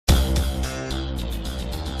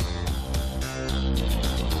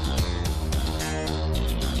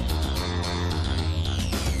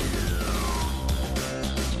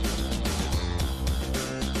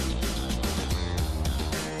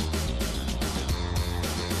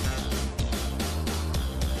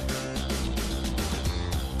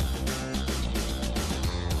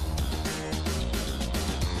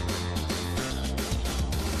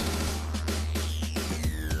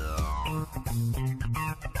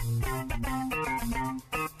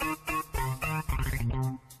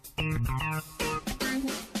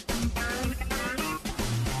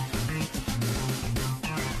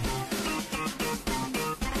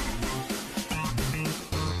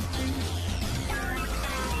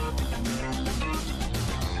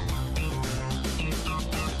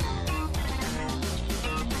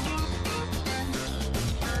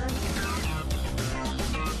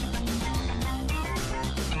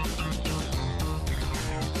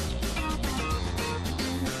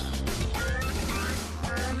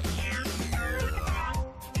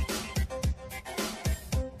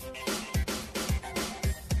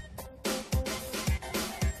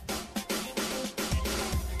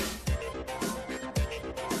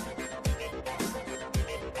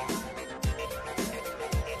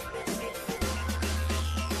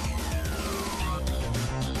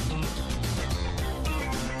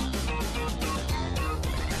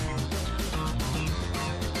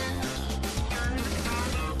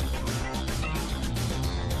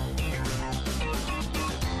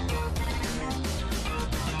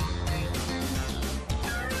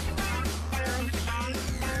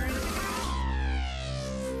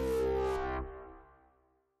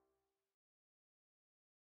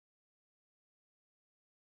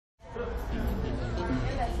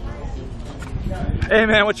Hey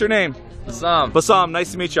man, what's your name? Bassam. Bassam,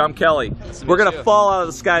 nice to meet you. I'm Kelly. We're gonna fall out of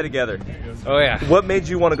the sky together. Oh yeah. What made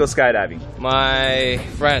you want to go skydiving? My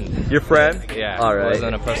friend. Your friend? Yeah. All right. It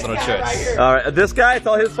wasn't a personal choice. All right. This guy, it's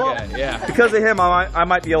all his fault? Yeah. Because of him, I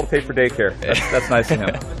might be able to pay for daycare. That's nice of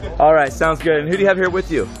him. All right, sounds good. And who do you have here with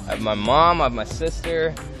you? I have my mom, I have my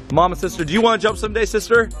sister. Mom and sister. Do you want to jump someday,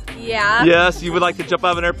 sister? Yeah. Yes, you would like to jump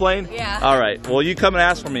out of an airplane? Yeah. All right. Well, you come and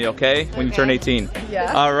ask for me, okay? When you turn 18.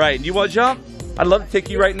 Yeah. All right. Do you want to jump? I'd love to take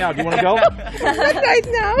you right now. Do you want to go? Right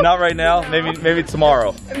now? Not right now. Maybe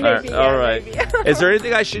tomorrow. Maybe, All right. maybe. Is there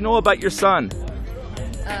anything I should know about your son?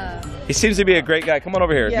 He seems to be a great guy. Come on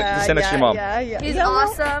over here. Stand next to your mom. He's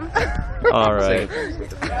awesome. All right.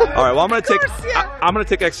 All right. Well, I'm gonna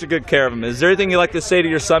take extra good care of him. Is there anything you'd like to say to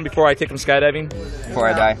your son before I take him skydiving? Before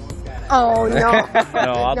I die. Oh no.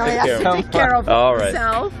 No, I'll take care of him. Take care of All right.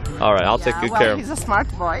 himself. All right. I'll take good care of him. He's a smart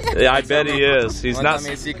boy. Yeah, I bet he is. He's Want to not. tell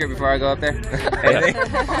me a secret before I go up there?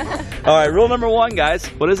 All right. Rule number 1, guys.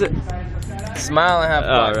 What is it? Smile and have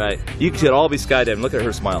fun. All right. You could all be skydiving. Look at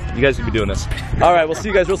her smile. You guys could be doing this. All right. We'll see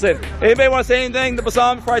you guys real soon. Anybody want to say anything to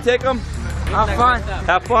Bassam before I take him? Have fun.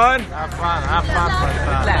 Have fun? Have fun. Have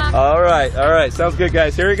fun. All right. All right. Sounds good,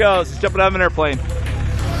 guys. Here he goes. He's jumping out of an airplane.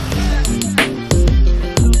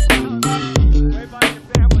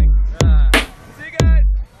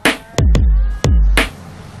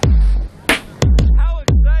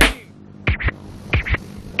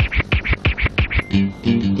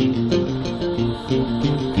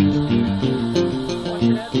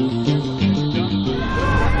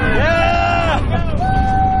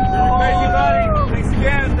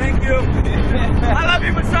 I love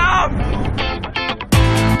you, Bassam!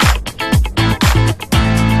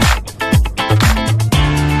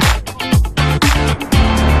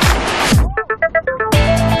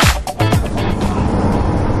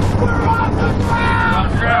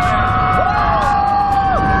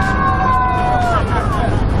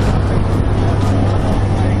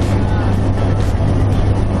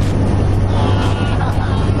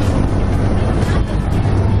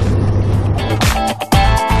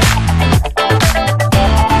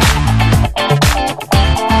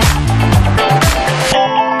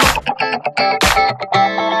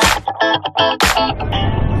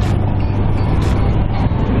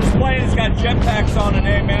 This plane's got jetpacks on it,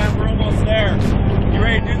 hey man. We're almost there. You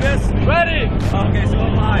ready to do this? Ready! Okay, so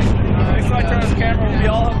am I. Next time I turn this camera, we'll be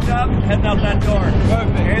all hooked up, heading out that door.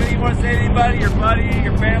 Perfect. Anything you want to say to anybody? Your buddy,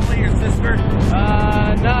 your family, your sister?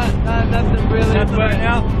 Nothing really. Nothing right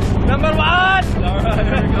now? Number 1! Alright,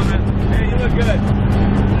 there we go, man. Hey, you look good.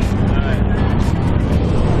 Alright.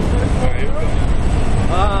 Alright, here we go.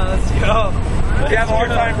 Let's go. If you have a hard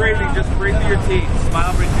time breathing, just breathe through your teeth.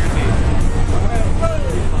 Smile, breathe through your teeth.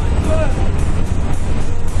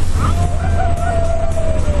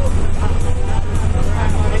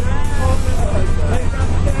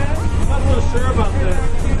 I'm not so sure about this.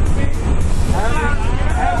 I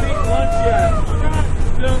haven't eaten lunch yet.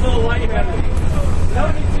 Still a little lightheaded. That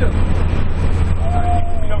me too. Alright,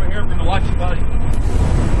 come over here. We're going to watch your buddy.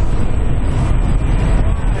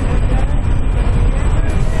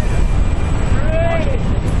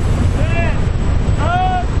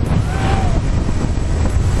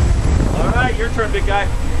 Alright, your turn, big guy.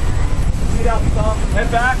 Feet out the top,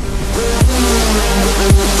 head back.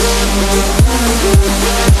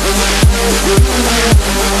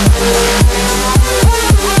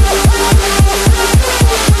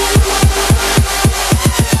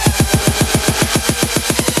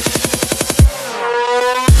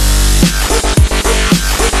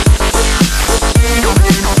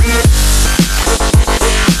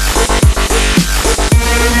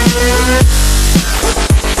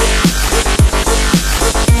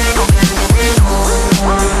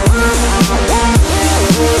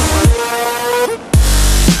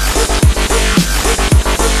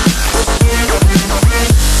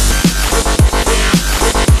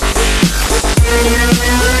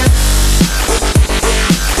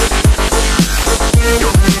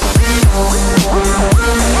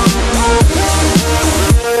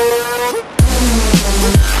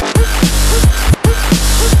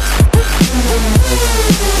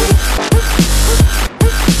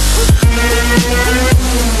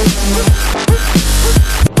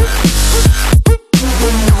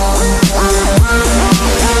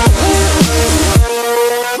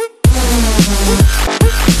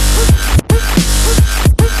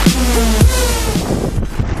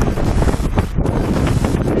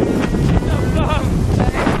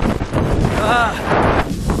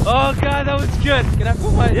 Oh God, that was good. Can I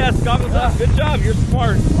put my... Yes, goggles up. Good job. You're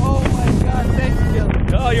smart. Oh my God, thank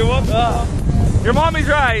you. Oh, you're welcome. Your mommy's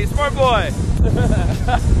right. Smart boy.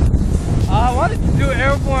 I wanted to do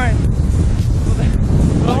airborne.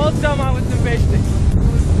 The whole time I was in basic.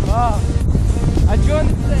 I joined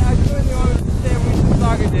the army the same way the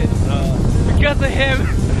soccer did. Because of him.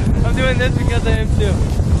 I'm doing this because of him too.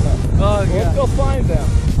 Oh, God. Let's go find them.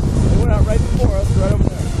 They went out right before us, right over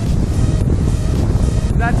there.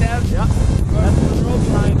 Is that them? Yeah. That's the road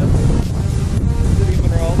behind us. City of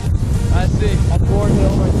Monroe. I see. That's Ward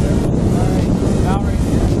Hill right there. Right. Out right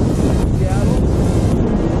here. Seattle.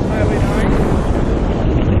 Highway 9.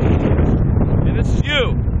 And this is you.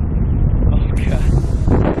 Oh, God.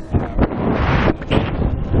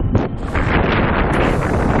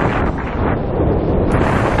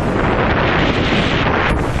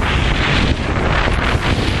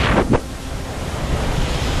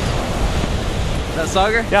 Is that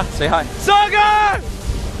Sagar? Yeah, say hi. Sagar!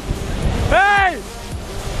 Hey!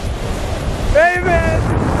 Hey, man!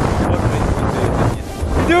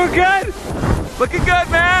 You doing good? Looking good,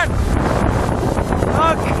 man!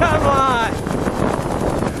 Oh, come on!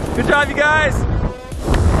 Good job, you guys!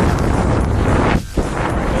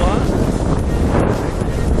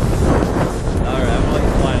 Alright, I'm like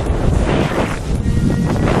flying.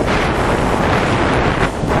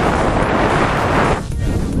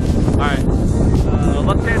 Alright.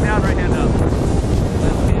 Left hand down, right hand up.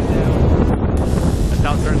 Left hand down. That's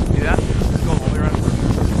how it turns. See that? Just go all the way around. Go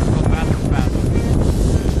faster and faster.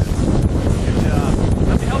 And,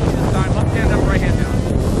 let me help you this time. Left hand up, right hand down.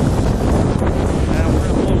 And we're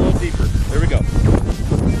going to blow a little deeper. There we go.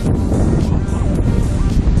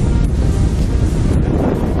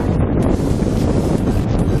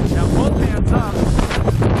 Now both hands up.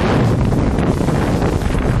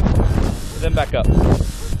 Then back up.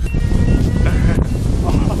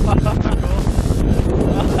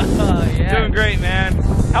 Yeah. Doing great, man.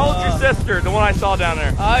 How old's your sister, the one I saw down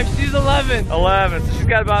there? She's 11. 11. So she's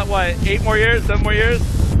got about, what, 8 more years, 7 more years?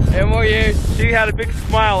 8 more years. She had a big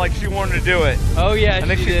smile like she wanted to do it. Oh yeah, I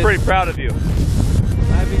think she she's did. pretty proud of you. I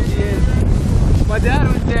think she is. My dad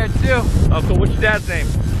was there too. Oh, cool. What's your dad's name?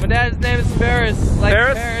 My dad's name is Ferris. Like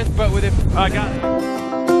Ferris? Ferris, but with a... I got it.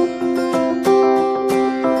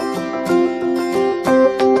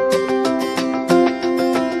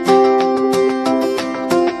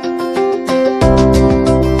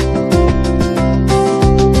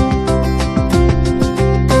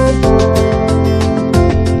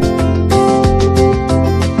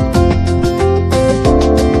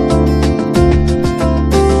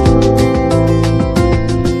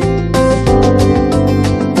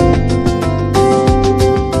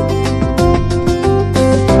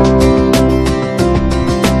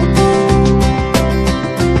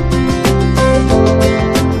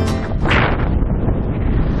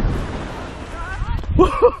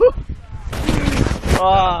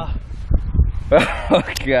 Oh,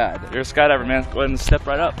 God. You're a skydiver, man. Go ahead and step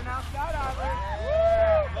right up.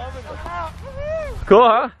 Cool,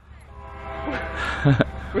 huh?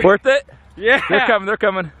 Worth it? Yeah. They're coming, they're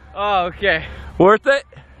coming. Oh, okay. Worth it?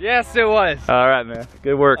 Yes, it was. All right, man.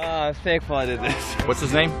 Good work. I'm thankful I did this. What's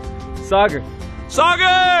his name? Sagar.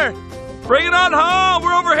 Sagar! Bring it on home!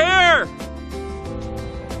 We're over here!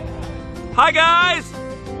 Hi, guys!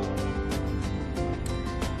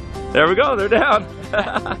 There we go, they're down.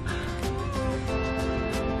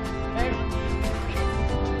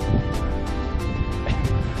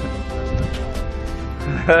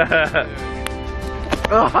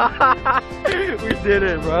 We did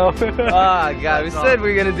it, bro. Oh, God. We said we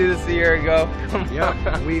were going to do this a year ago.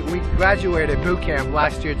 Yeah, we graduated boot camp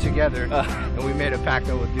last year together, and we made a pact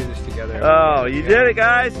that we'll do this together. Oh, you did it,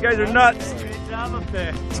 guys. You guys are nuts.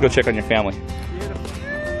 Let's go check on your family.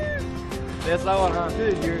 Yes, I want to.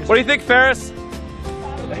 This is yours. What do you think, Ferris?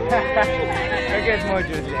 There gets more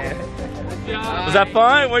juice, Dan. Was that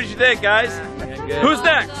fun? What did you think, guys? Who's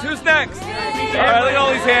next? Who's next? All right, look at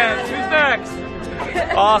all these hands. Who's next?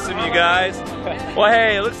 Awesome, you guys. Well,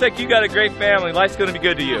 hey, it looks like you got a great family. Life's going to be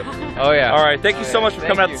good to you. Oh, yeah. All right, thank you so much for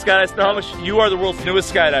coming out to Skydive Snohomish. You are the world's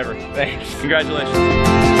newest skydiver. Thanks.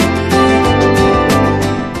 Congratulations.